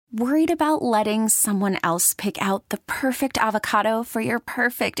Worried about letting someone else pick out the perfect avocado for your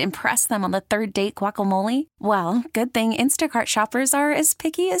perfect impress them on the third date guacamole? Well, good thing Instacart shoppers are as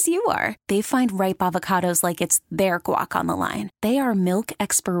picky as you are. They find ripe avocados like it's their guac on the line. They are milk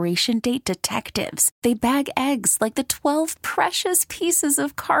expiration date detectives. They bag eggs like the 12 precious pieces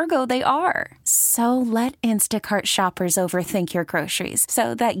of cargo they are. So let Instacart shoppers overthink your groceries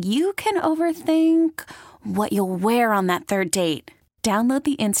so that you can overthink what you'll wear on that third date. Download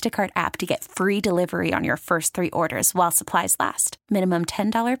the Instacart app to get free delivery on your first 3 orders while supplies last. Minimum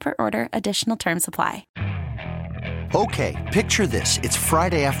 $10 per order. Additional terms apply. Okay, picture this. It's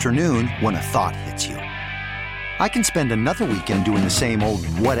Friday afternoon when a thought hits you. I can spend another weekend doing the same old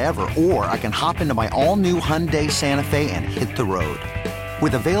whatever, or I can hop into my all-new Hyundai Santa Fe and hit the road.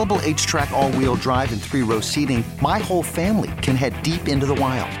 With available H-Track all-wheel drive and 3-row seating, my whole family can head deep into the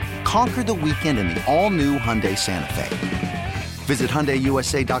wild. Conquer the weekend in the all-new Hyundai Santa Fe. Visit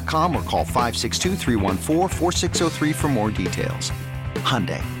HyundaiUSA.com or call 562-314-4603 for more details.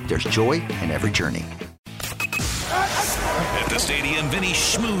 Hyundai, there's joy in every journey. At the stadium, Vinny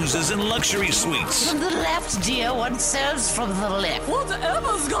schmoozes in luxury suites. From the left, dear, one serves from the left.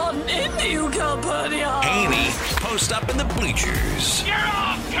 Whatever's gotten into you, Calpurnia? Haney post up in the bleachers. You're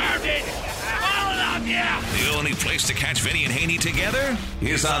all garbage! All of you! The only place to catch Vinny and Haney together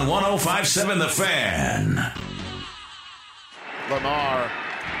is on 105.7 The Fan. Lamar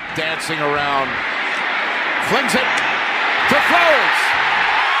dancing around, flings it to throws,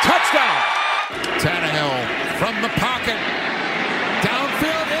 touchdown. Tannehill from the pocket,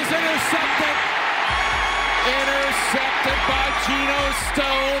 downfield is intercepted by Geno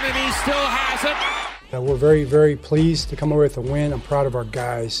Stone, and he still has it. We're very, very pleased to come away with a win. I'm proud of our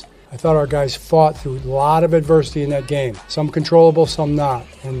guys. I thought our guys fought through a lot of adversity in that game, some controllable, some not,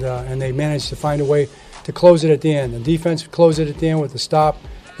 and they managed to find a way to close it at the end. The defense closed it at the end with the stop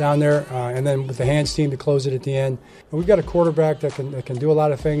down there, and then with the hands team to close it at the end. And we've got a quarterback that can do a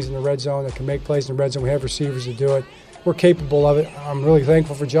lot of things in the red zone, that can make plays in the red zone. We have receivers to do it. We're capable of it. I'm really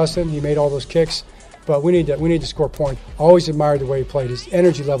thankful for Justin. He made all those kicks, but we need to score points. Always admired the way he played. His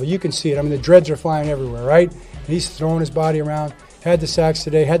energy level, you can see it. I mean, the dreads are flying everywhere, right? And he's throwing his body around. Had the sacks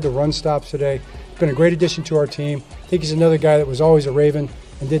today, had the run stops today. He's been a great addition to our team. I think he's another guy that was always a Raven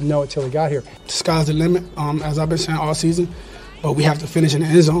and didn't know it till he got here. The sky's the limit, as I've been saying all season, but we have to finish in the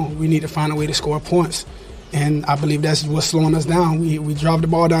end zone. We need to find a way to score points, and I believe that's what's slowing us down. We drive the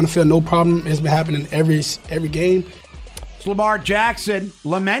ball down the field, no problem. It's been happening every game. It's Lamar Jackson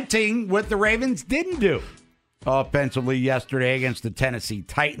lamenting what the Ravens didn't do offensively yesterday against the Tennessee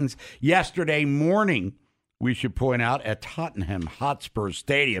Titans. Yesterday morning, we should point out, at Tottenham Hotspur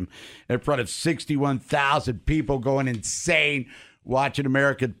Stadium in front of 61,000 people going insane watching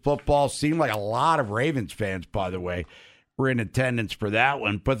American football. Seemed like a lot of Ravens fans, by the way, were in attendance for that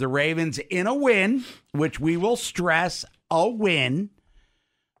one. But the Ravens in a win, which we will stress, a win,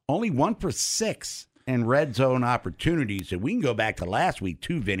 only 1 for 6 in red zone opportunities. And we can go back to last week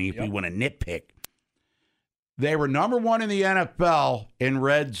too, Vinny, if we want to nitpick. They were number 1 in the NFL in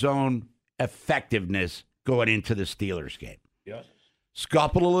red zone effectiveness going into the Steelers game. Yes.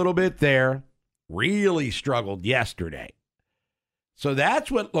 Scuffled a little bit there. Really struggled yesterday. So that's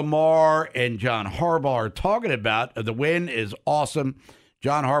what Lamar and John Harbaugh are talking about. The win is awesome.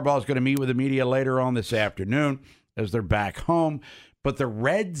 John Harbaugh is going to meet with the media later on this afternoon as they're back home. But the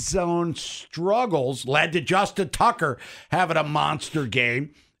red zone struggles led to Justin Tucker having a monster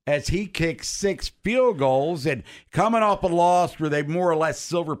game as he kicked 6 field goals and coming off a loss where they more or less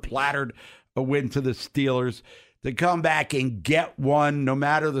silver plattered a win to the Steelers. To come back and get one, no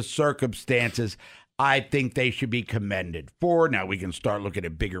matter the circumstances, I think they should be commended for. Now we can start looking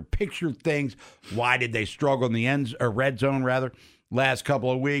at bigger picture things. Why did they struggle in the red zone last couple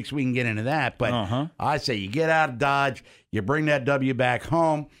of weeks? We can get into that. But I say you get out of Dodge, you bring that W back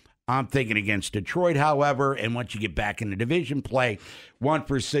home. I'm thinking against Detroit, however, and once you get back into division play, 1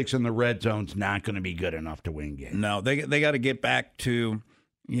 for 6 in the red zone's not going to be good enough to win games. No, they got to get back to,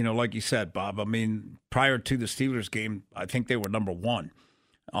 like you said, Bob. I mean, prior to the Steelers game, I think they were number 1.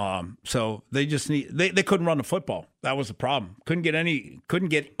 So they just they couldn't run the football. That was the problem. Couldn't get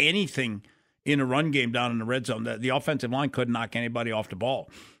anything in a run game down in the red zone. The offensive line couldn't knock anybody off the ball.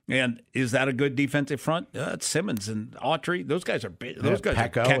 And is that a good defensive front? It's Simmons and Autry. Those guys are big. Those guys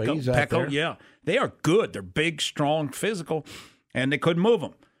Pecco, are Pecco, yeah. They are good. They're big, strong, physical, and they couldn't move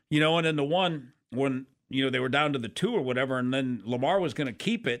them. And then the one when they were down to the 2 or whatever, and then Lamar was going to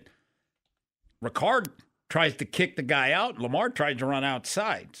keep it. Ricard tries to kick the guy out. Lamar tried to run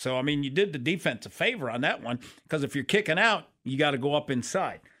outside. So, I mean, you did the defense a favor on that one because if you're kicking out, you got to go up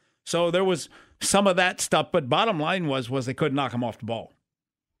inside. So there was some of that stuff, but bottom line was they couldn't knock him off the ball.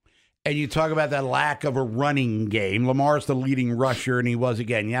 And you talk about that lack of a running game. Lamar's the leading rusher, and he was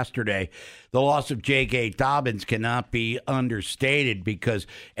again yesterday. The loss of J.K. Dobbins cannot be understated because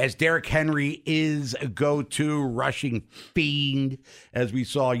as Derrick Henry is a go-to rushing fiend, as we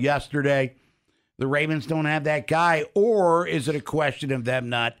saw yesterday, the Ravens don't have that guy. Or is it a question of them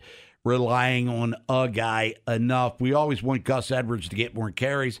not relying on a guy enough? We always want Gus Edwards to get more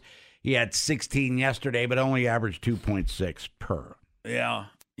carries. He had 16 yesterday, but only averaged 2.6 per. Yeah.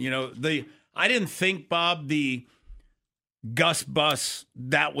 I didn't think, Bob, the Gus bus,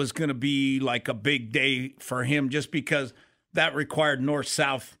 that was going to be like a big day for him just because that required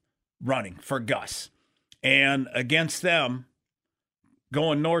north-south running for Gus. And against them,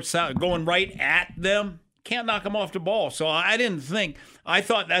 going north-south, going right at them, can't knock them off the ball. So I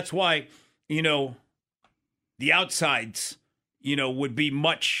thought that's why, the outsides, would be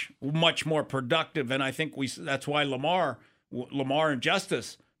much, much more productive. And I think that's why Lamar and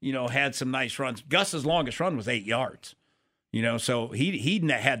Justice, had some nice runs. Gus's longest run was 8 yards, so he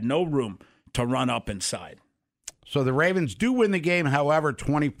had no room to run up inside. So the Ravens do win the game, however,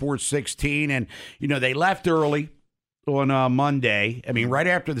 24-16. And, they left early on Monday. I mean, right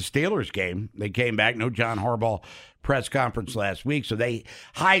after the Steelers game, they came back. No John Harbaugh press conference last week. So they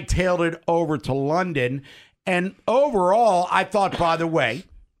hightailed it over to London. And overall, I thought, by the way,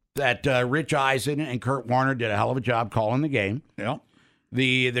 that Rich Eisen and Kurt Warner did a hell of a job calling the game. Yeah.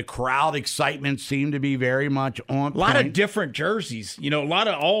 The crowd excitement seemed to be very much on point. A lot of different jerseys, a lot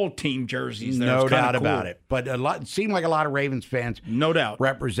of all-team jerseys there. No doubt about it. But it seemed like a lot of Ravens fans no doubt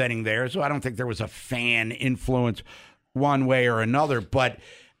representing there. So I don't think there was a fan influence one way or another. But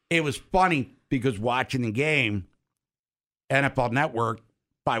it was funny because watching the game, NFL Network,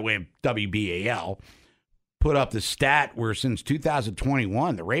 by way of WBAL, put up the stat where since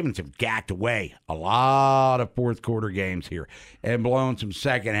 2021, the Ravens have gacked away a lot of fourth quarter games here and blown some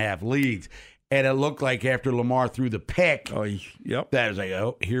second half leads. And it looked like after Lamar threw the pick, that was like,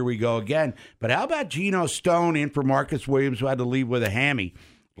 oh, here we go again. But how about Geno Stone in for Marcus Williams, who had to leave with a hammy?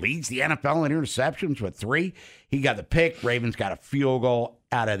 Leads the NFL in interceptions with 3. He got the pick. Ravens got a field goal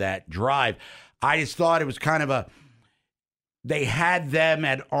out of that drive. I just thought it was kind of they had them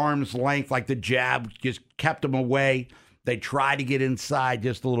at arm's length, like the jab just kept them away. They tried to get inside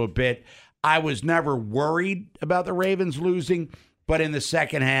just a little bit. I was never worried about the Ravens losing, but in the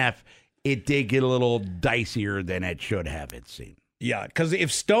second half, it did get a little dicier than it should have, it seemed. Yeah, because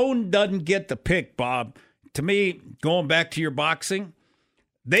if Stone doesn't get the pick, Bob, to me, going back to your boxing,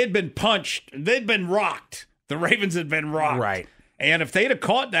 they had been punched. They'd been rocked. The Ravens had been rocked. Right. And if they'd have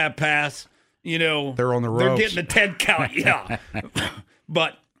caught that pass, they're on the ropes. They're getting a 10 count, yeah.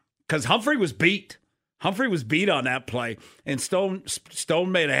 But because Humphrey was beat. Humphrey was beat on that play. And Stone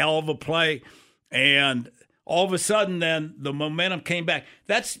made a hell of a play. And all of a sudden, then, the momentum came back.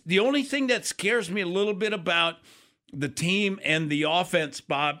 That's the only thing that scares me a little bit about the team and the offense,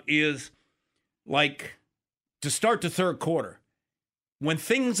 Bob, is like to start the third quarter. When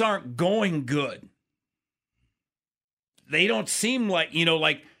things aren't going good, they don't seem like,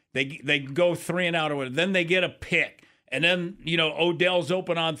 like they go 3 and out or whatever. Then they get a pick. And then, Odell's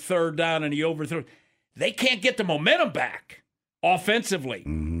open on third down and he overthrows. They can't get the momentum back offensively.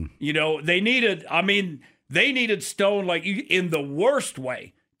 Mm-hmm. They needed Stone like in the worst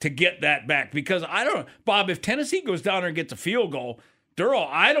way to get that back. Because I don't know, Bob, if Tennessee goes down there and gets a field goal,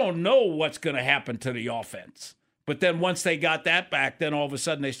 I don't know what's going to happen to the offense. But then once they got that back, then all of a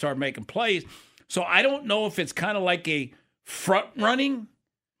sudden they start making plays. So I don't know if it's kind of like a front-running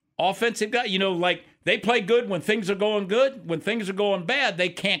offensive guy. Like they play good when things are going good. When things are going bad, they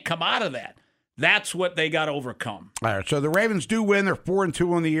can't come out of that. That's what they got to overcome. All right, so the Ravens do win. They're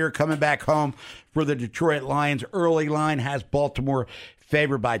 4-2 on the year, coming back home for the Detroit Lions. Early line has Baltimore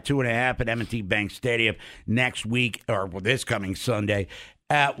favored by 2.5 at M&T Bank Stadium next week, or this coming Sunday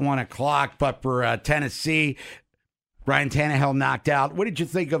at 1 o'clock. But for Tennessee, Ryan Tannehill knocked out. What did you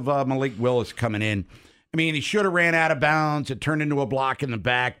think of Malik Willis coming in? I mean, he should have ran out of bounds. It turned into a block in the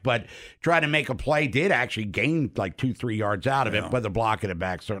back, but trying to make a play did actually gain like 2-3 yards out of it. But the block in the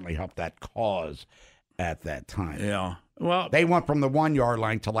back certainly helped that cause at that time. Yeah. Well, they went from the 1 yard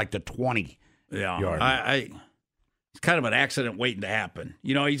line to like the 20 yard line. It's kind of an accident waiting to happen.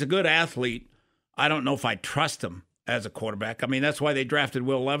 He's a good athlete. I don't know if I trust him as a quarterback. I mean, that's why they drafted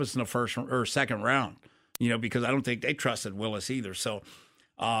Will Levis in the first or second round, because I don't think they trusted Willis either. So,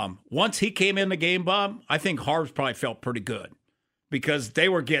 once he came in the game, Bob, I think Harv's probably felt pretty good because they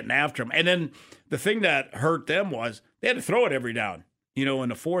were getting after him. And then the thing that hurt them was they had to throw it every down, in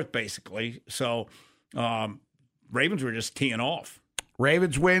the fourth, basically. So Ravens were just teeing off.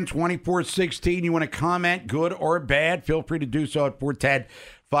 Ravens win 24-16. You want to comment, good or bad, feel free to do so at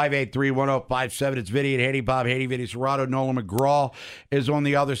 583-1057. It's Vinny and Haney. Bob Haney, Vinny Serrato. Nolan McGraw is on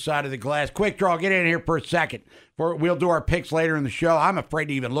the other side of the glass. Quick draw. Get in here for a second. We'll do our picks later in the show. I'm afraid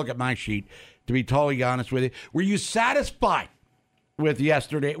to even look at my sheet, to be totally honest with you. Were you satisfied with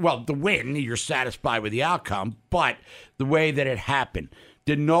yesterday? Well, the win, you're satisfied with the outcome, but the way that it happened.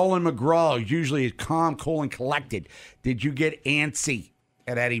 Did Nolan McGraw, who's usually calm, cool, and collected, did you get antsy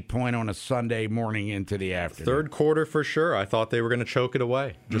at any point on a Sunday morning into the afternoon? Third quarter for sure. I thought they were going to choke it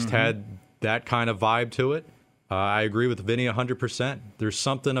away. Just had that kind of vibe to it. I agree with Vinny 100%. There's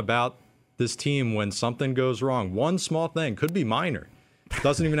something about this team when something goes wrong. One small thing, could be minor.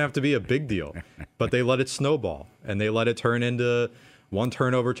 Doesn't even have to be a big deal. But they let it snowball, and they let it turn into one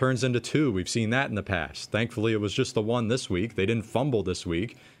turnover turns into two. We've seen that in the past. Thankfully, it was just the one this week. They didn't fumble this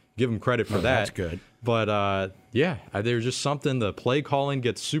week. Give them credit for that. That's good. But, there's just something. The play calling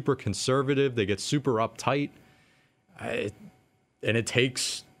gets super conservative. They get super uptight. And it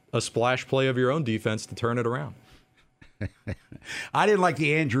takes a splash play of your own defense to turn it around. I didn't like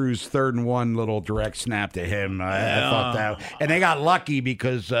the Andrews 3rd and 1 little direct snap to him. I thought that. And they got lucky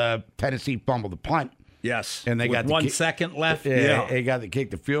because Tennessee fumbled the punt. Yes. And they got 1 second left. They got to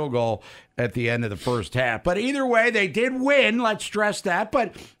kick the field goal at the end of the first half. But either way, they did win. Let's stress that.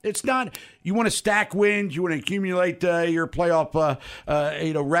 But it's not, you want to stack wins, you want to accumulate your playoff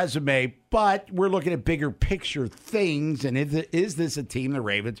resume. But we're looking at bigger picture things. And is this a team, the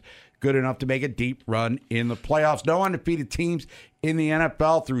Ravens, good enough to make a deep run in the playoffs? No undefeated teams in the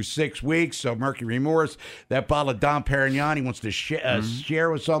NFL through 6 weeks. So Mercury Morris, that bottle of Dom Perignon he wants to share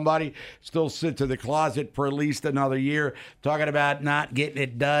with somebody, still sits in the closet for at least another year. Talking about not getting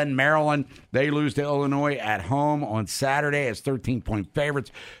it done. Maryland, they lose to Illinois at home on Saturday as 13-point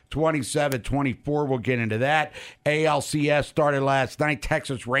favorites, 27-24. We'll get into that. ALCS started last night.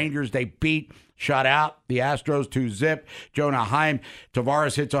 Texas Rangers, they beat, shut out the Astros 2-0. Jonah Heim,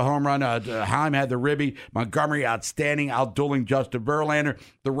 Tavares hits a home run. Heim had the ribby. Montgomery outstanding, outdueling Justin Verlander.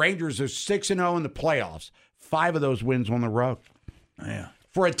 The Rangers are 6-0 in the playoffs. 5 of those wins on the road. Yeah.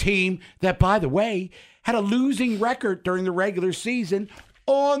 For a team that, by the way, had a losing record during the regular season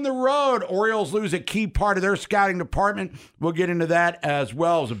on the road. Orioles lose a key part of their scouting department. We'll get into that as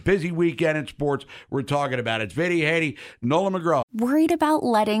well. It was a busy weekend in sports we're talking about. It's Vinny, Haney, Nolan McGraw. Worried about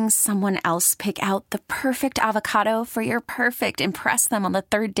letting someone else pick out the perfect avocado for your perfect impress them on the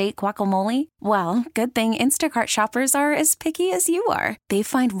third date guacamole? Well, good thing Instacart shoppers are as picky as you are. They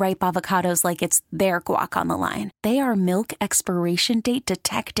find ripe avocados like it's their guac on the line. They are milk expiration date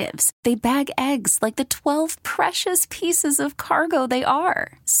detectives. They bag eggs like the 12 precious pieces of cargo they are.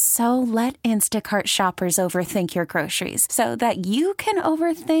 So let Instacart shoppers overthink your groceries so that you can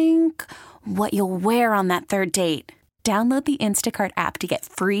overthink what you'll wear on that third date. Download the Instacart app to get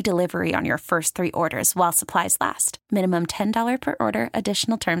free delivery on your first 3 orders while supplies last. Minimum $10 per order.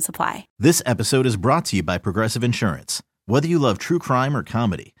 Additional terms apply. This episode is brought to you by Progressive Insurance. Whether you love true crime or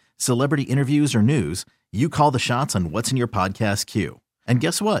comedy, celebrity interviews or news, you call the shots on what's in your podcast queue. And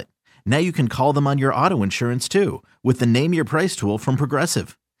guess what? Now you can call them on your auto insurance too with the Name Your Price tool from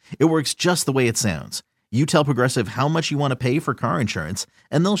Progressive. It works just the way it sounds. You tell Progressive how much you want to pay for car insurance,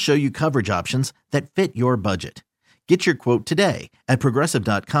 and they'll show you coverage options that fit your budget. Get your quote today at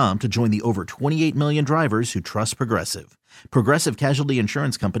Progressive.com to join the over 28 million drivers who trust Progressive. Progressive Casualty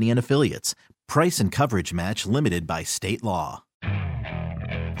Insurance Company and Affiliates. Price and coverage match limited by state law.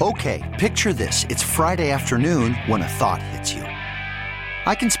 Okay, picture this. It's Friday afternoon when a thought hits you.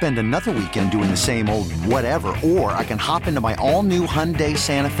 I can spend another weekend doing the same old whatever, or I can hop into my all-new Hyundai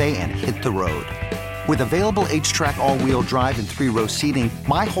Santa Fe and hit the road. With available H-Track all-wheel drive and 3-row seating,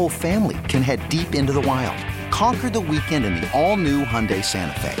 my whole family can head deep into the wild. Conquer the weekend in the all-new Hyundai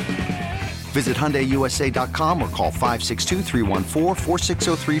Santa Fe. Visit HyundaiUSA.com or call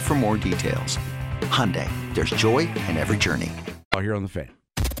 562-314-4603 for more details. Hyundai, there's joy in every journey. Here on the Fan.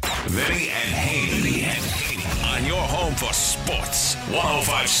 Vinny and Haney. On your home for sports.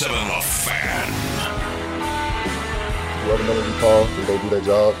 105.7 The Fan. Whoever number you call to go do their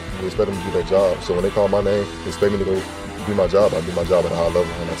job, we expect them to do their job. So when they call my name, they expect me to go do my job. I do my job at a high level,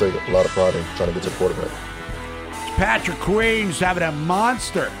 and I take a lot of pride in trying to get to the quarterback. Patrick Queen's having a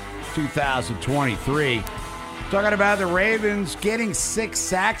monster 2023. Talking about the Ravens getting 6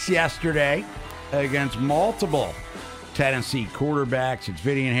 sacks yesterday against multiple Tennessee quarterbacks. It's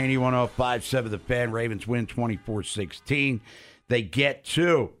Vinny and Haney, 105.7 The Fan. Ravens win 24-16. They get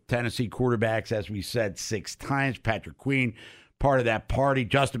 2 Tennessee quarterbacks, as we said, 6 times. Patrick Queen, part of that party.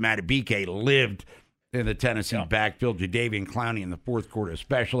 Justin Madubuike lived in the Tennessee backfield. Jadeveon Clowney in the fourth quarter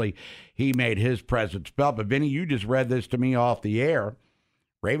especially. He made his presence felt. But, Vinny, you just read this to me off the air.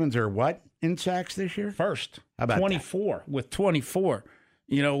 Ravens are what in sacks this year? First. How about 24 that? With 24.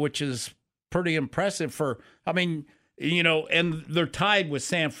 which is pretty impressive and they're tied with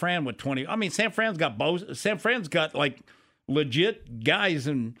San Fran with 20. I mean, San Fran's got like legit guys,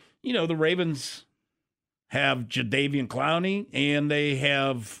 and, the Ravens have Jadeveon Clowney, and they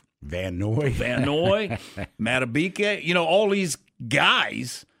have Van Noy, Matabike, all these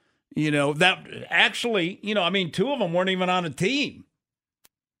guys, that actually, two of them weren't even on a team.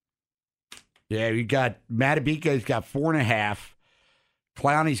 Yeah, you got Matabike's got 4.5.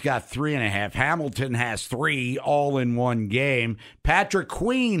 Clowney's got 3.5. Hamilton has 3 all in one game. Patrick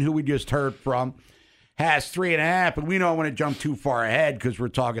Queen, who we just heard from, has 3.5. And we don't want to jump too far ahead because we're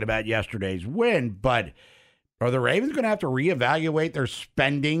talking about yesterday's win. But are the Ravens going to have to reevaluate their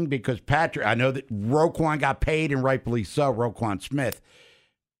spending? Because I know that Roquan got paid, and rightfully so, Roquan Smith.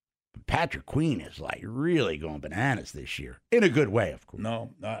 But Patrick Queen is like really going bananas this year, in a good way, of course.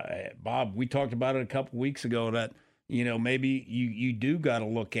 No, Bob, we talked about it a couple weeks ago that, maybe you do got to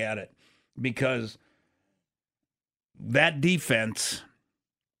look at it, because that defense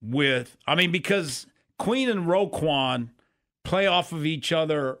because Queen and Roquan play off of each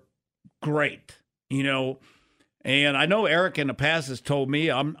other great, and I know Eric in the past has told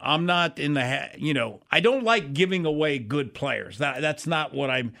me I'm not in the, I don't like giving away good players. That's not what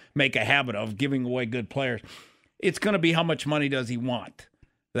I make a habit of, giving away good players. It's going to be how much money does he want?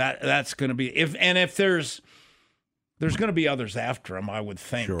 That's going to be, if there's going to be others after him, I would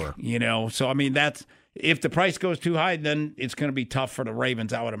think. Sure. So that's, if the price goes too high, then it's going to be tough for the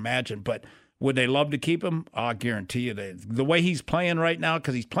Ravens, I would imagine. But would they love to keep him? I guarantee you the way he's playing right now,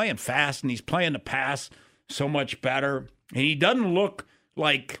 because he's playing fast and he's playing the pass so much better. And he doesn't look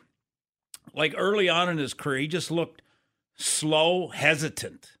like early on in his career, he just looked slow,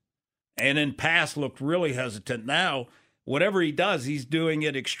 hesitant. And in pass looked really hesitant. Now, whatever he does, he's doing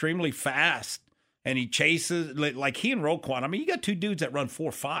it extremely fast. And he chases, like he and Roquan. You got 2 dudes that run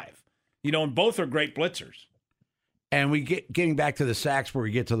 4.5, and both are great blitzers. And getting back to the sacks before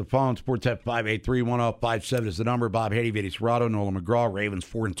we get to the phone. Sports at 583-1057 is the number. Bob Haiti, Vinny Serrato, Nolan McGraw. Ravens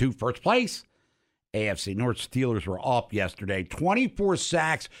 4-2, first place. AFC North. Steelers were off yesterday. 24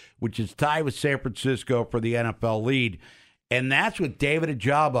 sacks, which is tied with San Francisco for the NFL lead. And that's with David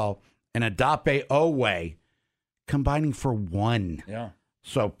Ojabo and Adape Owe combining for 1. Yeah.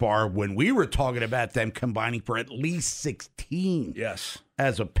 So far, when we were talking about them combining for at least 16. Yes.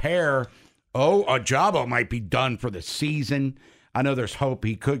 As a pair. Ojabo might be done for the season. I know there's hope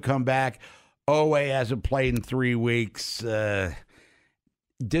he could come back. Owe hasn't played in 3 weeks.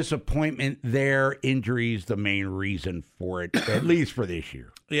 Disappointment there. Injuries, the main reason for it, at least for this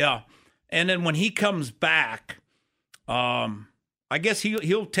year. Yeah. And then when he comes back, I guess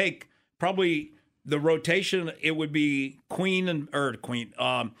he'll take probably the rotation. It would be Clowney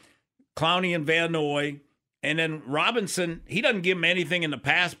and Van Noy. And then Robinson, he doesn't give him anything in the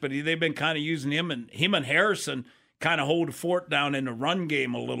past, but they've been kind of using him and Harrison kind of hold the fort down in the run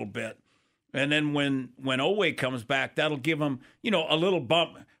game a little bit. And then when Owe comes back, that'll give him, a little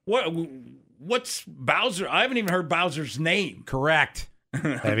bump. What's Bowser? I haven't even heard Bowser's name. Correct.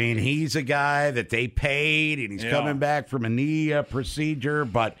 He's a guy that they paid, and he's coming back from a knee procedure.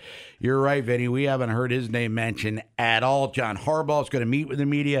 But you're right, Vinny. We haven't heard his name mentioned at all. John Harbaugh is going to meet with the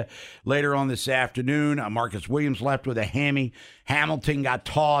media later on this afternoon. Marcus Williams left with a hammy. Hamilton got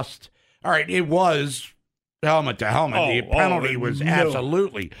tossed. All right, it was helmet to helmet. The penalty was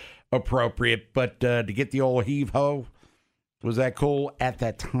absolutely appropriate. But to get the old heave-ho, was that cool at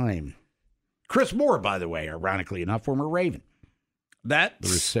that time? Chris Moore, by the way, ironically enough, former Raven. That's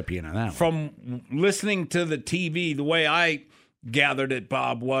the recipient of that. From listening to the TV, the way I gathered it,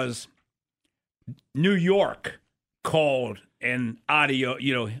 Bob, was New York called and audio,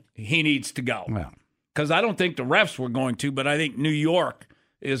 he needs to go. Well, because I don't think the refs were going to, but I think New York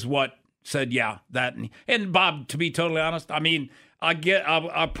is what said, that. And Bob, to be totally honest,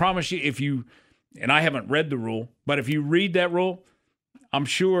 I promise you, and I haven't read the rule, but if you read that rule, I'm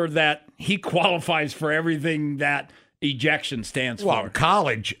sure that he qualifies for everything that ejection stands for.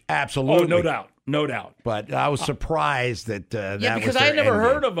 College, absolutely. Oh, no doubt. But I was surprised that because I never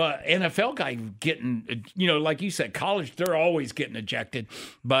heard of a NFL guy getting, like you said, college, they're always getting ejected.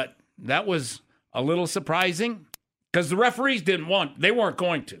 But that was a little surprising because the referees they weren't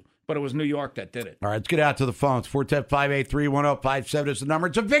going to. But it was New York that did it. All right, let's get out to the phones. 410-583-1057 is the number.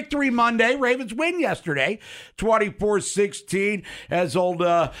 It's a victory Monday. Ravens win yesterday, 24-16, as old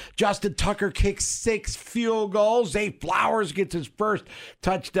Justin Tucker kicks 6 field goals. Zay Flowers gets his first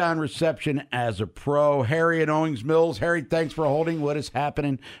touchdown reception as a pro. Harry in Owings Mills. Harry, thanks for holding. What is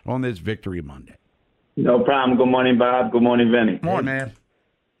happening on this victory Monday? No problem. Good morning, Bob. Good morning, Vinny. Morning, man.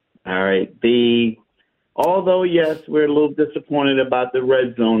 All right. Although, yes, we're a little disappointed about the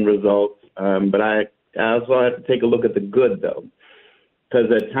red zone results, but I also have to take a look at the good, though, because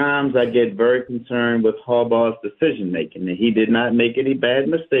at times I get very concerned with Harbaugh's decision-making. And he did not make any bad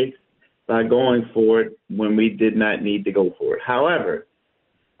mistakes by going for it when we did not need to go for it. However,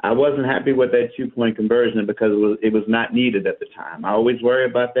 I wasn't happy with that 2-point conversion because it was not needed at the time. I always worry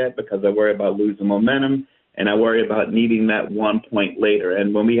about that because I worry about losing momentum, and I worry about needing that 1 point later.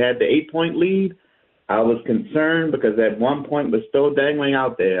 And when we had the 8-point lead, I was concerned because that 1 point was still dangling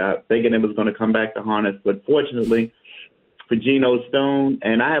out there, thinking it was going to come back to harness. But fortunately for Geno Stone,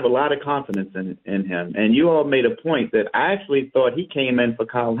 and I have a lot of confidence in him, and you all made a point that I actually thought he came in for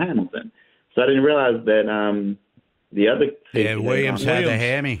Kyle Hamilton. So I didn't realize that the other – Yeah, Williams had the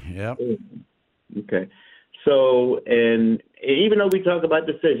hammy. Yep. Okay. So, and even though we talk about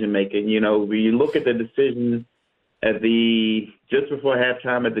decision-making, we look at the decisions at just before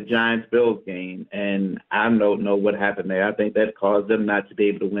halftime at the Giants-Bills game, and I don't know what happened there. I think that caused them not to be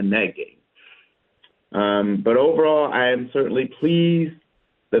able to win that game. But overall, I am certainly pleased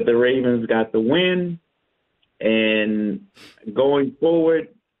that the Ravens got the win. And going forward,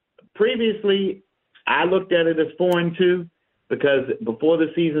 previously, I looked at it as 4-2 because before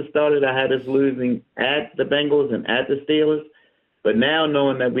the season started, I had us losing at the Bengals and at the Steelers. But now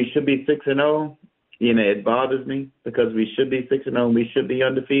knowing that we should be 6-0, it bothers me because we should be 6-0 and we should be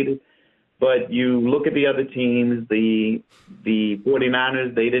undefeated. But you look at the other teams, the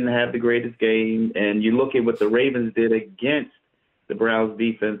 49ers, they didn't have the greatest game. And you look at what the Ravens did against the Browns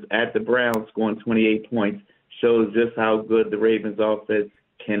defense at the Browns, scoring 28 points, shows just how good the Ravens offense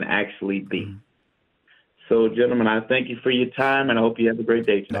can actually be. So, gentlemen, I thank you for your time, and I hope you have a great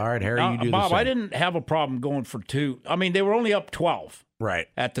day today. All right, Harry, you do Bob, the same. I didn't have a problem going for 2. I mean, they were only up 12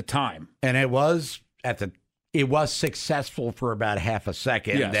 at the time. And it was successful for about half a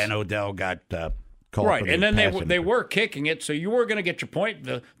second. Yes. Then Odell got called. Right, for and the then passing. they were kicking it, so you were going to get your point.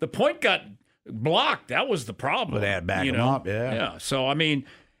 The point got blocked. That was the problem. But they had to back him up, Yeah. So, I mean,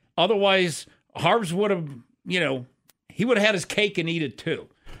 otherwise, Harbs would have, he would have had his cake and eat it too.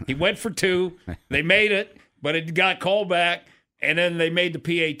 He went for 2. They made it, but it got called back, and then they made the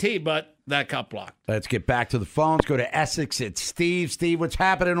PAT, but that got blocked. Let's get back to the phones. Go to Essex. It's Steve. Steve, what's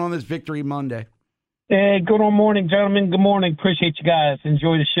happening on this Victory Monday? Hey, good morning, gentlemen. Good morning. Appreciate you guys.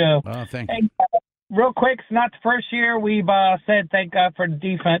 Enjoy the show. Oh, thank you. Real quick, it's not the first year we've said thank God for the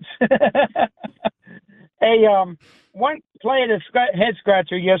defense. Hey, one play had a head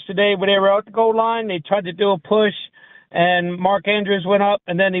scratcher yesterday when they were out the goal line. They tried to do a push, and Mark Andrews went up,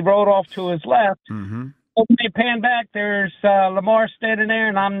 and then he rolled off to his left. Mm-hmm. When they pan back, there's Lamar standing there,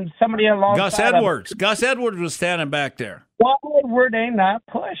 and I'm somebody alongside Gus Edwards. Gus Edwards was standing back there. Why were they not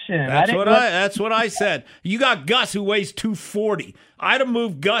pushing? That's what I said. You got Gus who weighs 240. I'd have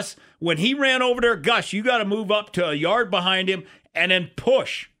moved Gus. When he ran over there, Gus, you got to move up to a yard behind him and then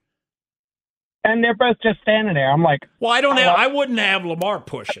push. And they're both just standing there. I'm like, well, I wouldn't have Lamar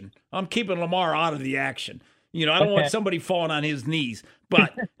pushing. I'm keeping Lamar out of the action. I don't want somebody falling on his knees.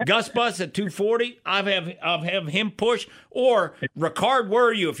 But Gus Bus at 240, I'll have him push. Or Ricard, where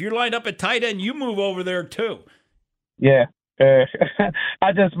are you? If you're lined up at tight end, you move over there too. Yeah.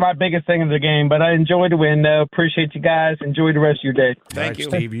 That's my biggest thing of the game. But I enjoy the win, though. Appreciate you guys. Enjoy the rest of your day. Thank you.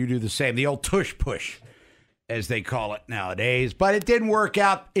 Steve, you do the same. The old tush push, as they call it nowadays. But it didn't work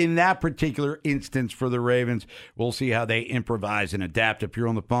out in that particular instance for the Ravens. We'll see how they improvise and adapt. If you're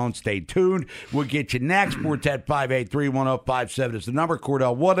on the phone, stay tuned. We'll get you next. 410-583-1057 is the number.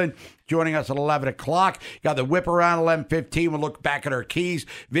 Cordell Woodland joining us at 11 o'clock. Got the whip around 11:15. We'll look back at our keys.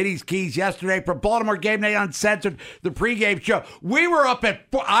 Vinny's keys yesterday for Baltimore Game Day Uncensored, the pregame show.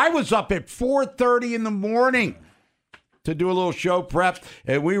 I was up at 4:30 in the morning to do a little show prep,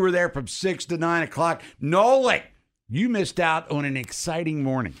 and we were there from 6 to 9 o'clock. Nolan, you missed out on an exciting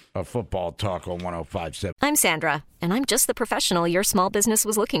morning of football talk on 105.7. I'm Sandra, and I'm just the professional your small business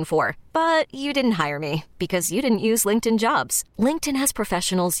was looking for. But you didn't hire me because you didn't use LinkedIn Jobs. LinkedIn has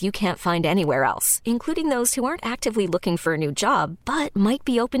professionals you can't find anywhere else, including those who aren't actively looking for a new job, but might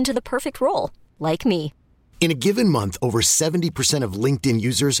be open to the perfect role, like me. In a given month, over 70% of LinkedIn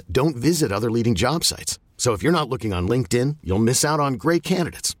users don't visit other leading job sites. So if you're not looking on LinkedIn, you'll miss out on great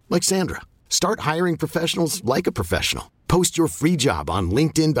candidates like Sandra. Start hiring professionals like a professional. Post your free job on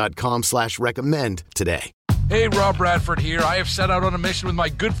linkedin.com/recommend today. Hey, Rob Bradford here. I have set out on a mission with my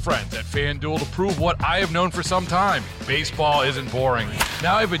good friends at FanDuel to prove what I have known for some time. Baseball isn't boring.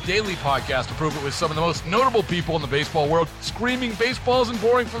 Now I have a daily podcast to prove it with some of the most notable people in the baseball world, screaming baseball isn't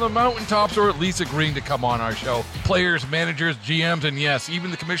boring from the mountaintops, or at least agreeing to come on our show. Players, managers, GMs, and yes, even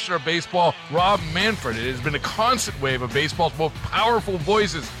the commissioner of baseball, Rob Manfred. It has been a constant wave of baseball's most powerful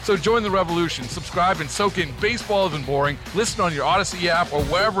voices. So join the revolution. Subscribe and soak in Baseball Isn't Boring. Listen on your Odyssey app or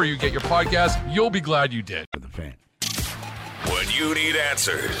wherever you get your podcasts. You'll be glad you did. The fan. When you need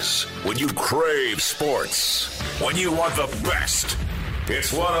answers, when you crave sports, when you want the best,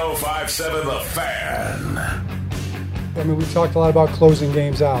 it's 105.7 The Fan. I mean, we talked a lot about closing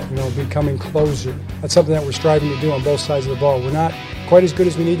games out, becoming closer. That's something that we're striving to do on both sides of the ball. We're not quite as good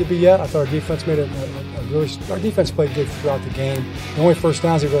as we need to be yet. I thought our defense made our defense played good throughout the game. The only first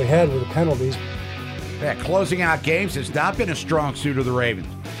downs they really had were the penalties. Yeah, closing out games has not been a strong suit of the Ravens.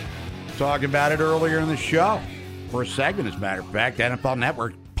 Talking about it earlier in the show. First segment, as a matter of fact, NFL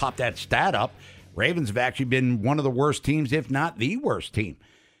Network popped that stat up. Ravens have actually been one of the worst teams, if not the worst team,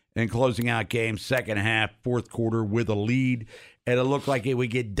 in closing out games, second half, fourth quarter with a lead. And it looked like it would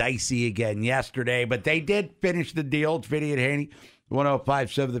get dicey again yesterday, but they did finish the deal. It's Vinny and Haney,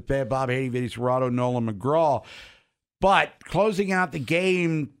 105.7 The Fan, Bob Haney, Vinny Serrato, Nolan McGraw. But closing out the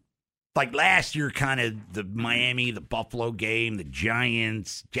game, like last year, kind of the Miami, the Buffalo game, the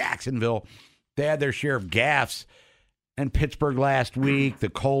Giants, Jacksonville, they had their share of gaffes. And Pittsburgh last week, the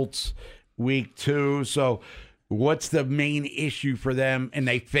Colts week 2. So what's the main issue for them? And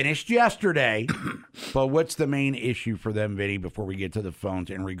they finished yesterday, but what's the main issue for them, Vinny, before we get to the phones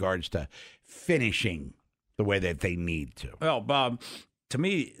in regards to finishing the way that they need to? Well, Bob, to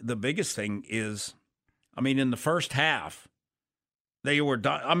me, the biggest thing is, in the first half, they were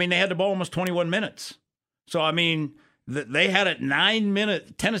done. They had the ball almost 21 minutes. So, they had it 9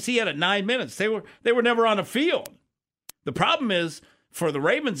 minutes. Tennessee had it 9 minutes. They were never on the field. The problem is, for the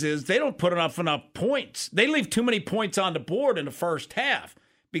Ravens, is they don't put enough points. They leave too many points on the board in the first half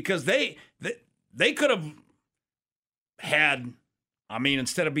because they could have had,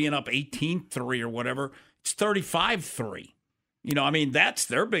 instead of being up 18-3 or whatever, it's 35-3. That's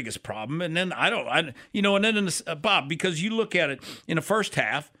their biggest problem. And then Bob, because you look at it in the first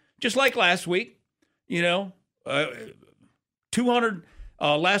half, just like last week, yesterday,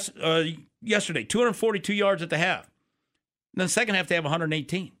 242 yards at the half. And then the second half, they have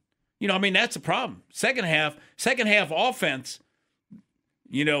 118. That's a problem. Second half offense,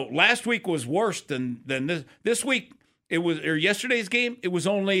 last week was worse than this. This week, or yesterday's game, it was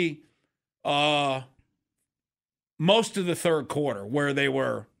only most of the third quarter where they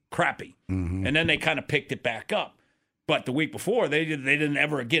were crappy. Mm-hmm. And then they kind of picked it back up. But the week before, they didn't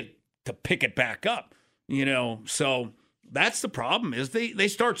ever get to pick it back up. So that's the problem, is they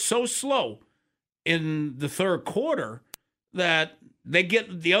start so slow in the third quarter that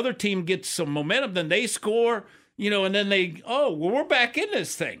the other team gets some momentum, then they score, and then we're back in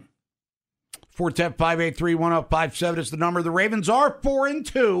this thing. 410-583-1057 is the number. The Ravens are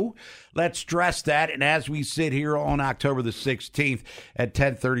 4-2. Let's stress that. And as we sit here on October the 16th at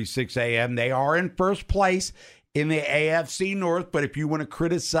 10:36 a.m., they are in first place in the AFC North. But if you want to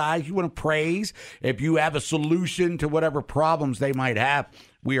criticize, you want to praise, if you have a solution to whatever problems they might have,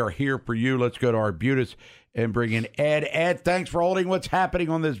 we are here for you. Let's go to Arbutus and bring in Ed. Ed, thanks for holding. What's happening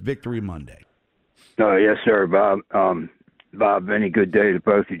on this Victory Monday? Yes, sir, Bob. Bob, Vinny, good day to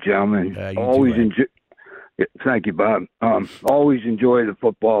both you gentlemen. Always enjoy. Thank you, Bob. Always enjoy the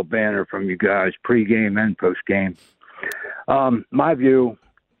football banner from you guys, pregame and postgame. My view,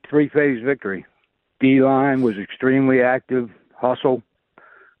 three-phase victory. D-line was extremely active. Hustle,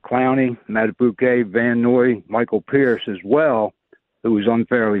 Clowney, Matabuke, Van Noy, Michael Pierce as well, who was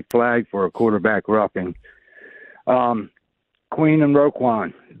unfairly flagged for a quarterback roughing. Queen and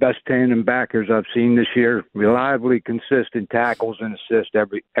Roquan, best tandem backers I've seen this year. Reliably consistent tackles and assists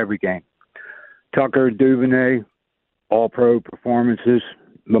every game. Tucker, Duvernay, all-pro performances.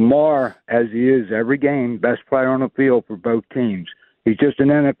 Lamar, as he is every game, best player on the field for both teams. He's just an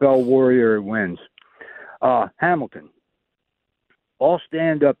NFL warrior who wins. Hamilton, all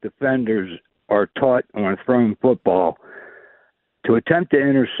stand-up defenders are taught on thrown football to attempt to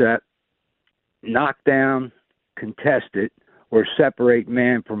intercept, knock down, contest it, or separate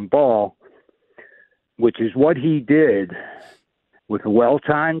man from ball, which is what he did with a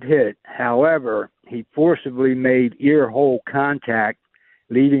well-timed hit. However, he forcibly made ear-hole contact,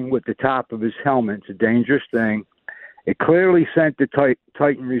 leading with the top of his helmet. It's a dangerous thing. It clearly sent the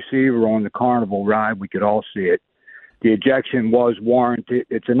Titan receiver on the carnival ride. We could all see it. The ejection was warranted.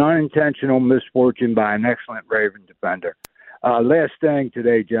 It's an unintentional misfortune by an excellent Raven defender. Last thing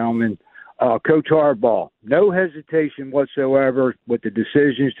today, gentlemen. Coach Harbaugh, no hesitation whatsoever with the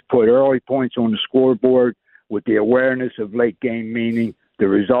decisions to put early points on the scoreboard with the awareness of late game meaning. The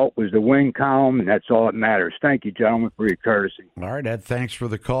result was the win column, and that's all that matters. Thank you, gentlemen, for your courtesy. All right, Ed, thanks for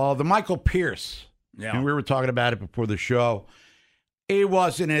the call. The Michael Pierce, and we were talking about it before the show. It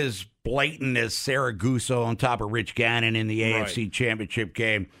wasn't as blatant as Saragusa on top of Rich Gannon in the AFC Championship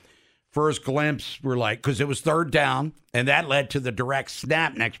game. First glimpse, we're like, because it was third down, and that led to the direct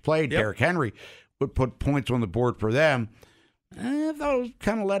snap next play. Derrick Henry would put points on the board for them. I thought it was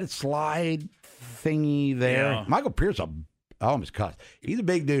kind of let it slide thingy there. Yeah. Michael Pierce, I almost cussed. He's a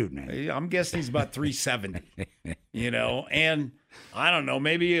big dude, man. I'm guessing he's about 370, and I don't know,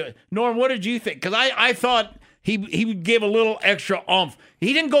 maybe, Norm, what did you think? Because I thought he would give a little extra oomph.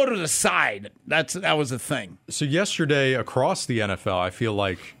 He didn't go to the side. That was the thing. So yesterday across the NFL, I feel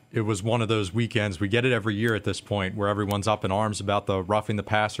like it was one of those weekends. We get it every year at this point where everyone's up in arms about the roughing the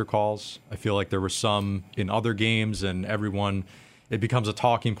passer calls. I feel like there were some in other games, and it becomes a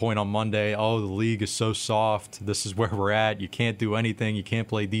talking point on Monday. Oh, the league is so soft. This is where we're at. You can't do anything. You can't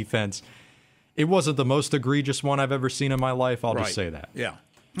play defense. It wasn't the most egregious one I've ever seen in my life. I'll just say that. Yeah.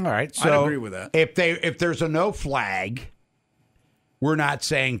 All right. So I agree with that. If there's a no flag, we're not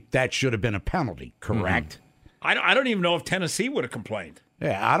saying that should have been a penalty, correct? Mm-hmm. I don't even know if Tennessee would have complained.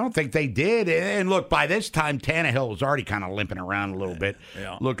 Yeah, I don't think they did. And look, by this time, Tannehill was already kind of limping around a little bit.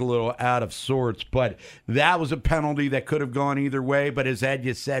 Yeah. Looked a little out of sorts. But that was a penalty that could have gone either way. But as Ed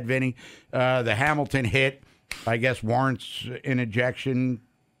just said, Vinny, the Hamilton hit, I guess, warrants an ejection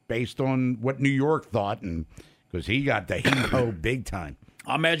based on what New York thought, and because he got the he-ho big time.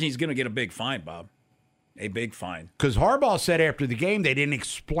 I imagine he's going to get a big fine, Bob. A big fine. Because Harbaugh said after the game they didn't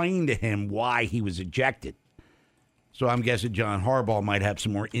explain to him why he was ejected. So I'm guessing John Harbaugh might have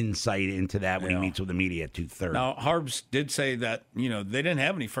some more insight into that when he meets with the media at 2:30. Now, Harbs did say that, they didn't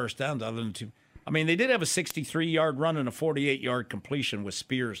have any first downs other than two. I mean, they did have a 63-yard run and a 48-yard completion with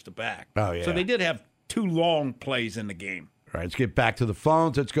Spears to back. Oh, yeah. So they did have two long plays in the game. All right, let's get back to the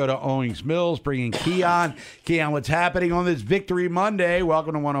phones. Let's go to Owings Mills, bring in Keon. Keon, what's happening on this Victory Monday?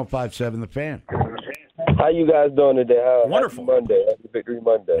 Welcome to 105.7 The Fan. How you guys doing today? Wonderful. Happy Monday. Happy Victory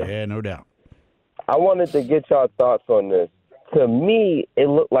Monday. Yeah, no doubt. I wanted to get y'all thoughts on this. To me, it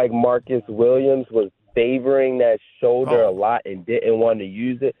looked like Marcus Williams was favoring that shoulder a lot and didn't want to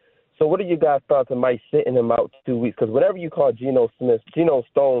use it. So what are you guys' thoughts on Mike sitting him out 2 weeks? Because whatever you call Geno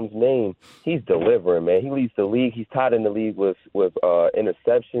Stone's name, he's delivering, man. He leads the league. He's tied in the league with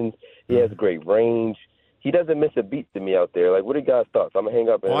interceptions. He has great range. He doesn't miss a beat to me out there. Like, what are you guys' thoughts? I'm going to hang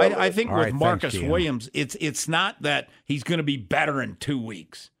up. Well, I think with Marcus Williams, it's not that he's going to be better in 2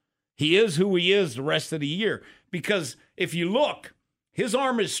 weeks. He is who he is the rest of the year. Because if you look, his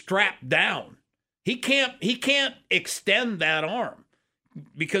arm is strapped down. He can't extend that arm.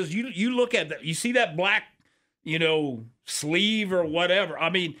 Because you look at that, you see that black, sleeve or whatever.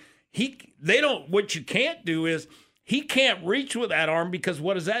 I mean, what you can't do is he can't reach with that arm because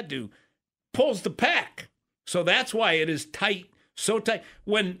what does that do? Pulls the pack. So that's why it is tight, so tight.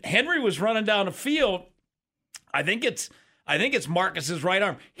 When Henry was running down the field, I think it's Marcus's right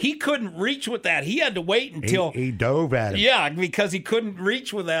arm. He couldn't reach with that. He had to wait until he dove at him. Yeah, because he couldn't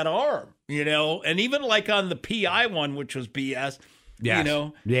reach with that arm, And even like on the PI one, which was BS.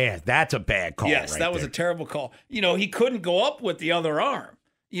 Yes. Yeah, that's a bad call. Yes, that was a terrible call. He couldn't go up with the other arm.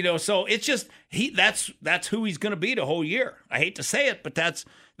 So it's just that's who he's going to be the whole year. I hate to say it, but that's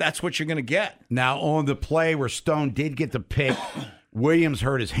what you're going to get. Now on the play where Stone did get the pick, Williams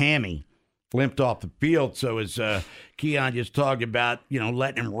hurt his hammy, limped off the field. So as Keon just talked about,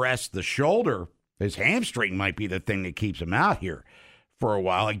 letting him rest the shoulder, his hamstring might be the thing that keeps him out here for a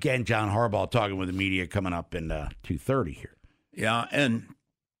while. Again, John Harbaugh talking with the media coming up in 2:30 here. Yeah,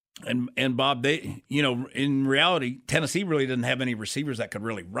 and Bob, they in reality, Tennessee really didn't have any receivers that could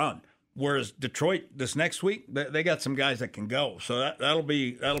really run. Whereas Detroit this next week, they got some guys that can go. So that'll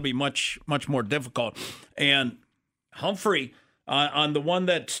be much more difficult. And Humphrey on the one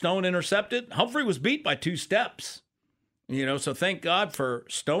that Stone intercepted, Humphrey was beat by 2 steps. So thank God for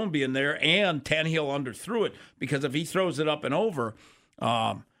Stone being there and Tannehill underthrew it, because if he throws it up and over,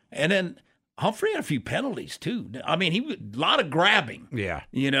 and then Humphrey had a few penalties, too. I mean, a lot of grabbing. Yeah.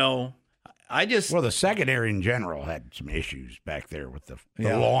 Well, the secondary in general had some issues back there with the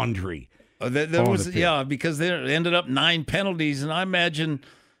laundry. There was, because there ended up 9 penalties, and I imagine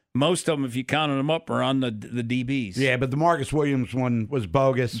most of them, if you counted them up, are on the DBs. Yeah, but the Marcus Williams one was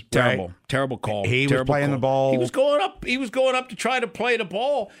bogus. Terrible, right? Terrible call. He was playing the ball. He was going up to try to play the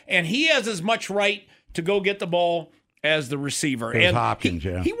ball, and he has as much right to go get the ball as the receiver. And Hopkins,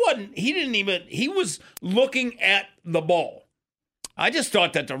 he was looking at the ball. I just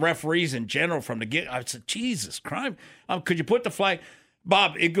thought that the referees in general from the get, I said, Jesus Christ, could you put the flag?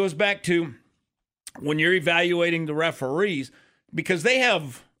 Bob, it goes back to when you're evaluating the referees, because they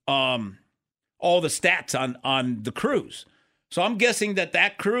have all the stats on the crews. So I'm guessing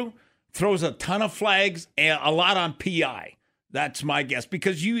that crew throws a ton of flags and a lot on PI. That's my guess,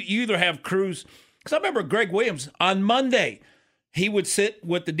 because you either have crews, because I remember Greg Williams on Monday, he would sit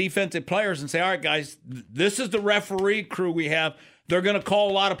with the defensive players and say, all right, guys, this is the referee crew we have. They're going to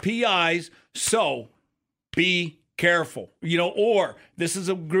call a lot of PIs, so be careful. Or this is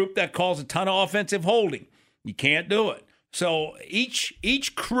a group that calls a ton of offensive holding. You can't do it. So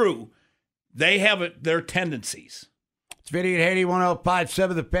each crew, they have their tendencies. It's Vinny and Haney,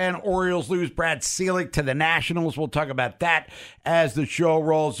 105.7 The Fan. Orioles lose Brad Selig to the Nationals. We'll talk about that as the show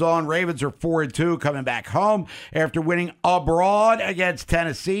rolls on. Ravens are 4-2 coming back home after winning abroad against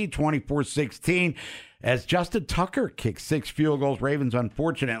Tennessee, 24-16. As Justin Tucker kicked 6 field goals. Ravens,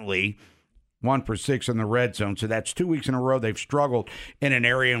 unfortunately, 1 for 6 in the red zone. So that's 2 weeks in a row they've struggled in an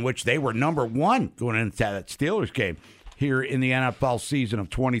area in which they were number 1 going into that Steelers game here in the NFL season of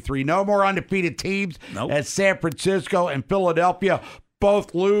 23. No more undefeated teams as San Francisco and Philadelphia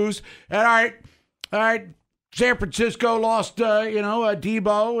both lose. And all right, San Francisco lost,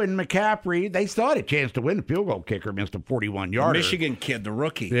 Debo and McCaffrey. They still had a chance to win. The field goal kicker missed a 41-yarder. Michigan kid, the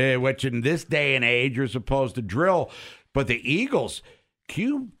rookie. Yeah, which in this day and age you're supposed to drill. But the Eagles,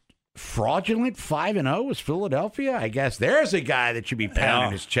 fraudulent 5-0 was Philadelphia. I guess there's a guy that should be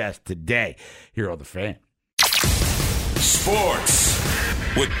pounding his chest today here on The Fan. Sports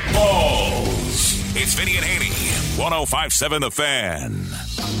with balls. It's Vinny and Haney, 105.7 The Fan.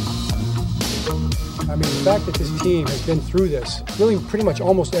 I mean, the fact that this team has been through this really pretty much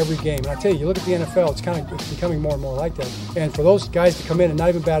almost every game. And I tell you look at the NFL, it's becoming more and more like that. And for those guys to come in and not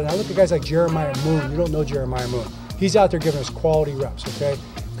even bat, and I look at guys like Jeremiah Moon. You don't know Jeremiah Moon. He's out there giving us quality reps, okay?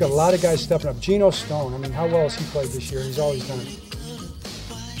 We've got a lot of guys stepping up. Geno Stone, I mean, how well has he played this year? He's always done it.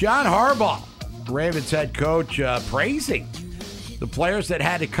 John Harbaugh, Ravens head coach, praising the players that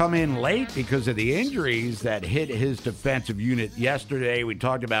had to come in late because of the injuries that hit his defensive unit yesterday. We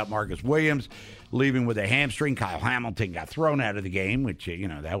talked about Marcus Williams leaving with a hamstring. Kyle Hamilton got thrown out of the game, which,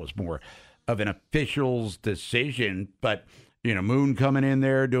 that was more of an official's decision. But, Moon coming in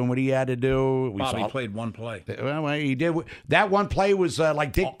there, doing what he had to do. Bobby played one play. Well, he did. That one play was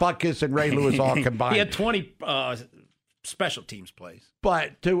like Dick Butkus and Ray Lewis all combined. He had 20 special teams plays.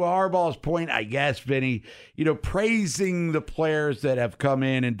 But to Harbaugh's point, I guess, Vinny, praising the players that have come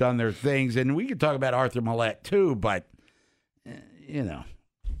in and done their things. And we could talk about Arthur Millette, too, but,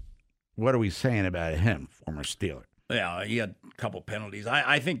 what are we saying about him, former Steeler? Yeah, he had a couple penalties.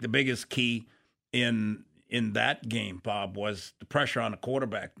 I think the biggest key in that game, Bob, was the pressure on the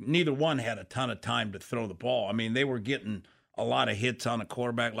quarterback. Neither one had a ton of time to throw the ball. I mean, they were getting a lot of hits on the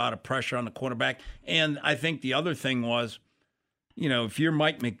quarterback, a lot of pressure on the quarterback. And I think the other thing was, if you're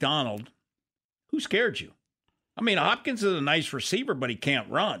Mike McDonald, who scared you? I mean, Hopkins is a nice receiver, but he can't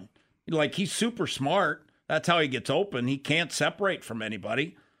run. He's super smart. That's how he gets open. He can't separate from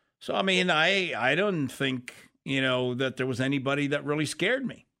anybody. So, I mean, I don't think, that there was anybody that really scared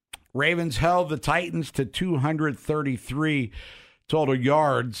me. Ravens held the Titans to 233 total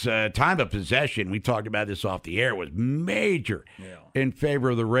yards. Time of possession, we talked about this off the air, was major in favor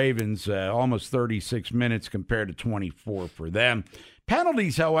of the Ravens. Almost 36 minutes compared to 24 for them.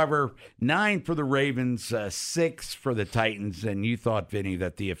 Penalties, however, 9 for the Ravens, 6 for the Titans. And you thought, Vinny,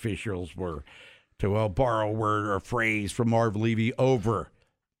 that the officials were, to borrow a word or phrase from Marv Levy, over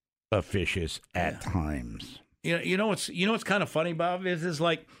officious at times. You know what's kind of funny, Bob, is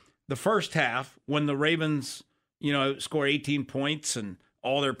like the first half when the Ravens, score 18 points and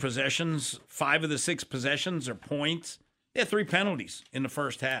all their possessions, 5 of the 6 possessions are points. They had 3 penalties in the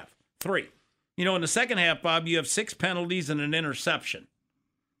first half. 3. In the second half, Bob, you have 6 penalties and an interception.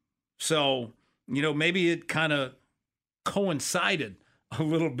 So, maybe it kind of coincided a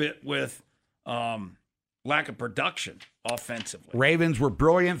little bit with lack of production offensively. Ravens were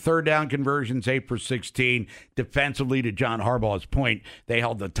brilliant. Third down conversions, 8 for 16. Defensively, to John Harbaugh's point, they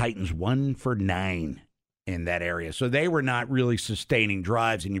held the Titans 1 for 9 in that area. So they were not really sustaining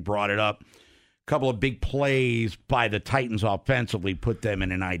drives, and you brought it up. A couple of big plays by the Titans offensively put them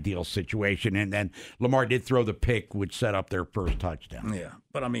in an ideal situation. And then Lamar did throw the pick, which set up their first touchdown. Yeah.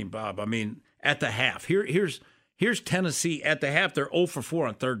 But, Bob, at the half, here's Tennessee. At the half, they're 0 for 4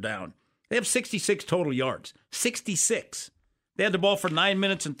 on third down. They have 66 total yards. 66. They had the ball for 9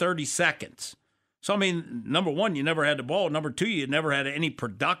 minutes and 30 seconds. So, number one, you never had the ball. Number two, you never had any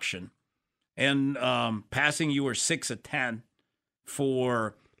production. And passing, you were 6 of 10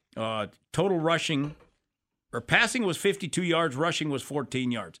 for total rushing passing was 52 yards, rushing was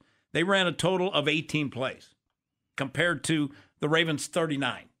 14 yards. They ran a total of 18 plays compared to the Ravens'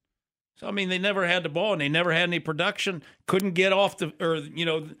 39. So, I mean, they never had the ball, and they never had any production, couldn't get off they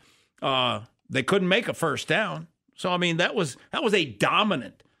couldn't make a first down. So, I mean, that was a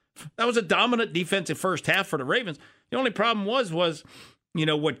dominant defensive first half for the Ravens. The only problem was what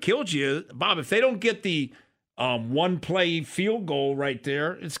killed you, Bob, if they don't get the one-play field goal right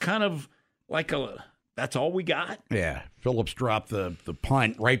there, it's kind of like that's all we got. Yeah, Phillips dropped the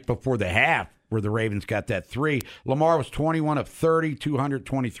punt right before the half where the Ravens got that 3. Lamar was 21 of 30,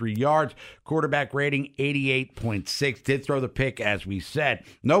 223 yards. Quarterback rating 88.6. Did throw the pick, as we said.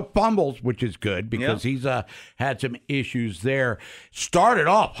 No fumbles, which is good because he's had some issues there. Started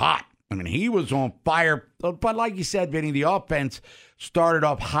off hot. I mean, he was on fire. But like you said, Vinny, the offense started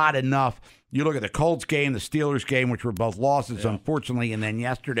off hot enough. You look at the Colts game, the Steelers game, which were both losses, unfortunately, and then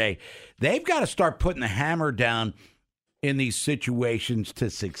yesterday. They've got to start putting the hammer down in these situations to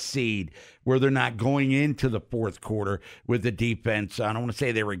succeed, where they're not going into the fourth quarter with the defense. I don't want to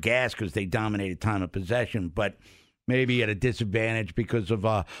say they were gassed because they dominated time of possession, but maybe at a disadvantage because of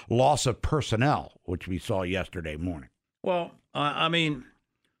loss of personnel, which we saw yesterday morning. Well, I mean,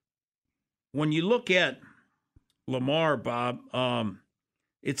 when you look at Lamar, Bob,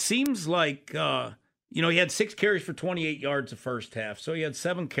 it seems like, he had 6 carries for 28 yards the first half. So he had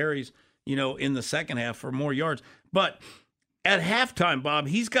 7 carries, in the second half for more yards. But at halftime, Bob,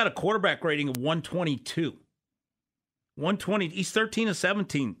 he's got a quarterback rating of 122. 120. He's 13 of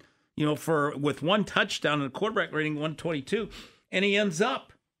 17, with 1 touchdown and a quarterback rating 122. And he ends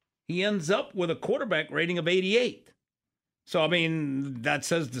up with a quarterback rating of 88. So, I mean, that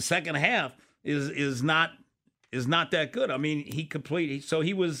says the second half is not that good. I mean,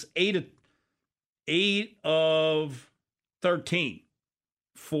 he was 8 of 13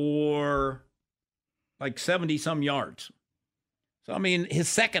 for like 70-some yards. So, I mean, his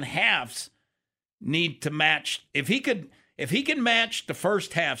second halves need to match. If he can match the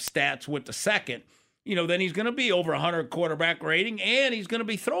first half stats with the second, then he's going to be over 100 quarterback rating, and he's going to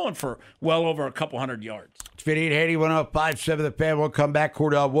be throwing for well over a couple hundred yards. It's Vinny at 81.57 The Fan. We'll come back.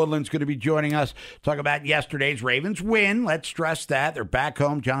 Cordell Woodland's going to be joining us. Talk about yesterday's Ravens win. Let's stress that. They're back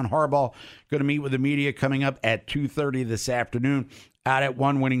home. John Harbaugh going to meet with the media coming up at 2:30 this afternoon out at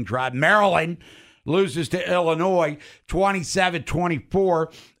one winning drive. Maryland loses to Illinois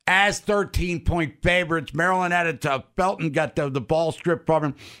 27-24 as 13-point favorites. Maryland had it tough. Felton got the ball stripped from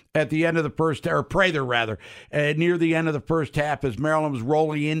him at the end of the first, or Prather rather, near the end of the first half as Maryland was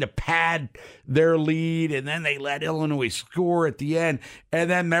rolling in to pad their lead, and then they let Illinois score at the end. And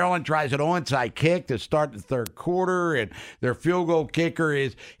then Maryland tries an onside kick to start the third quarter, and their field goal kicker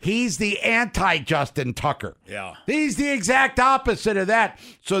he's the anti-Justin Tucker. Yeah. He's the exact opposite of that.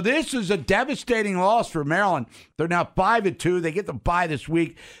 So this is a devastating loss for Maryland. They're now 5-2. They get the bye this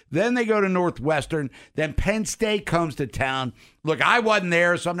week. Then they go to Northwestern. Then Penn State comes to town. Look, I wasn't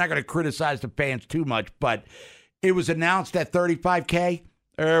there, so I'm not going to criticize the fans too much, but it was announced at 35K.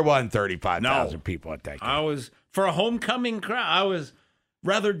 There wasn't 35,000 people at that game. For a homecoming crowd, I was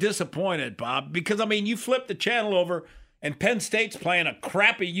rather disappointed, Bob, because, I mean, you flip the channel over, and Penn State's playing a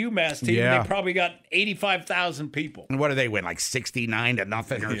crappy UMass team. Yeah. And they probably got 85,000 people. And what do they win, like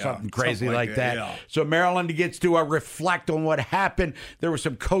 69-0 or something crazy like that? Yeah. So Maryland gets to reflect on what happened. There were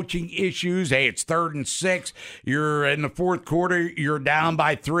some coaching issues. Hey, it's 3rd and 6. You're in the fourth quarter. You're down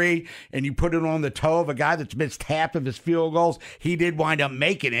by 3, and you put it on the toe of a guy that's missed half of his field goals. He did wind up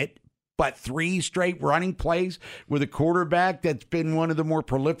making it. But 3 straight running plays with a quarterback that's been one of the more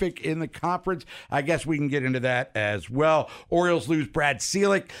prolific in the conference. I guess we can get into that as well. Orioles lose Brad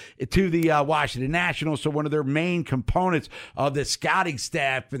Seelig to the Washington Nationals. So one of their main components of the scouting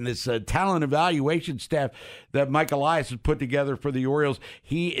staff and this talent evaluation staff that Mike Elias has put together for the Orioles,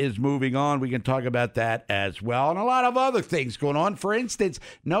 he is moving on. We can talk about that as well. And a lot of other things going on. For instance,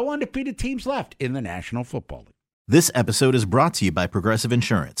 no undefeated teams left in the National Football League. This episode is brought to you by Progressive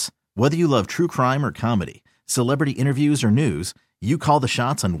Insurance. Whether you love true crime or comedy, celebrity interviews or news, you call the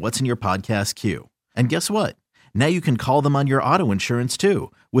shots on what's in your podcast queue. And guess what? Now you can call them on your auto insurance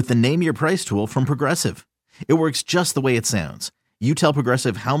too with the Name Your Price tool from Progressive. It works just the way it sounds. You tell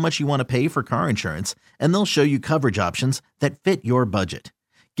Progressive how much you want to pay for car insurance, and they'll show you coverage options that fit your budget.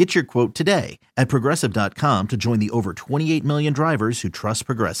 Get your quote today at Progressive.com to join the over 28 million drivers who trust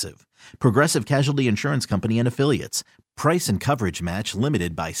Progressive. Progressive Casualty Insurance Company and Affiliates. Price and coverage match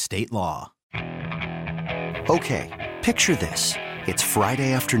limited by state law. Okay, picture this. It's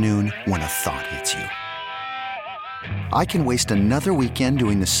Friday afternoon when a thought hits you. I can waste another weekend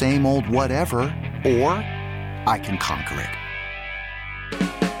doing the same old whatever, or I can conquer it.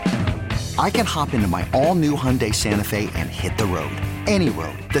 I can hop into my all-new Hyundai Santa Fe and hit the road. Any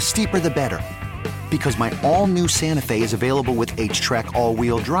road. The steeper, the better. Because my all-new Santa Fe is available with H-Track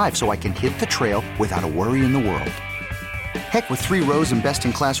all-wheel drive, so I can hit the trail without a worry in the world. Heck, with 3 rows and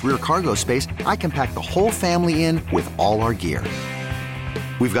best-in-class rear cargo space, I can pack the whole family in with all our gear.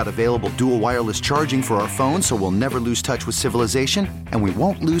 We've got available dual wireless charging for our phones, so we'll never lose touch with civilization, and we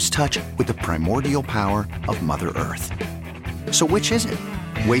won't lose touch with the primordial power of Mother Earth. So which is it?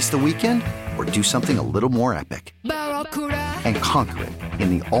 Waste the weekend or do something a little more epic? And conquer it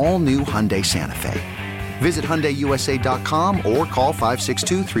in the all-new Hyundai Santa Fe. Visit HyundaiUSA.com or call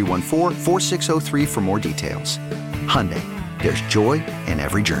 562-314-4603 for more details. Hyundai, there's joy in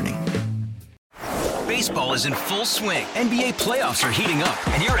every journey. Baseball is in full swing. NBA playoffs are heating up,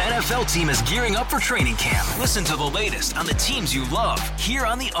 and your NFL team is gearing up for training camp. Listen to the latest on the teams you love here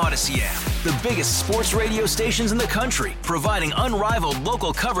on the Odyssey app. The biggest sports radio stations in the country, providing unrivaled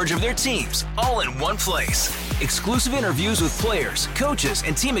local coverage of their teams, all in one place. Exclusive interviews with players, coaches,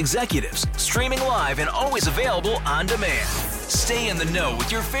 and team executives, streaming live and always available on demand. Stay in the know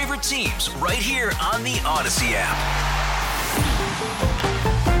with your favorite teams right here on the Odyssey app.